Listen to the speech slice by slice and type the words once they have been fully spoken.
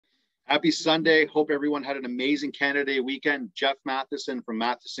Happy Sunday. Hope everyone had an amazing Canada Day weekend. Jeff Matheson from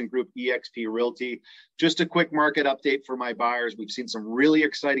Matheson Group eXp Realty. Just a quick market update for my buyers. We've seen some really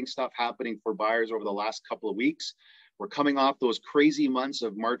exciting stuff happening for buyers over the last couple of weeks. We're coming off those crazy months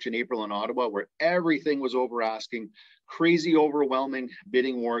of March and April in Ottawa where everything was over asking, crazy overwhelming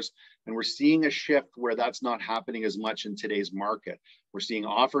bidding wars. And we're seeing a shift where that's not happening as much in today's market. We're seeing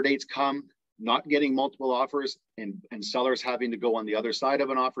offer dates come, not getting multiple offers, and sellers having to go on the other side of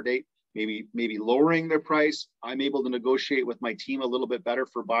an offer date, maybe lowering their price. I'm able to negotiate with my team a little bit better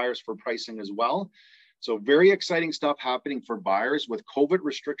for buyers for pricing as well. So very exciting stuff happening for buyers with COVID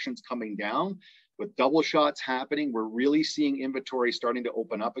restrictions coming down, with double shots happening. We're really seeing inventory starting to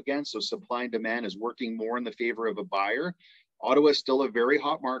open up again. So supply and demand is working more in the favor of a buyer. Ottawa is still a very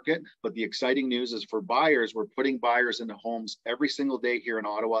hot market, but the exciting news is for buyers, we're putting buyers into homes every single day here in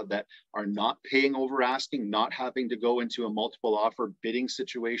Ottawa that are not paying over asking, not having to go into a multiple offer bidding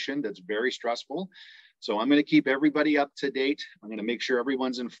situation that's very stressful. So I'm going to keep everybody up to date. I'm going to make sure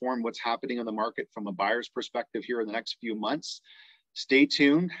everyone's informed what's happening in the market from a buyer's perspective here in the next few months. Stay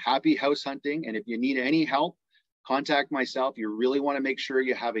tuned. Happy house hunting. And if you need any help, contact myself. You really want to make sure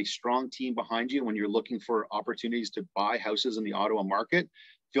you have a strong team behind you when you're looking for opportunities to buy houses in the Ottawa market.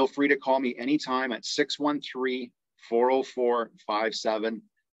 Feel free to call me anytime at 613-404-5700.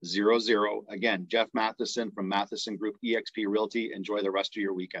 Again, Jeff Matheson from Matheson Group eXp Realty. Enjoy the rest of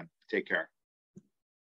your weekend. Take care.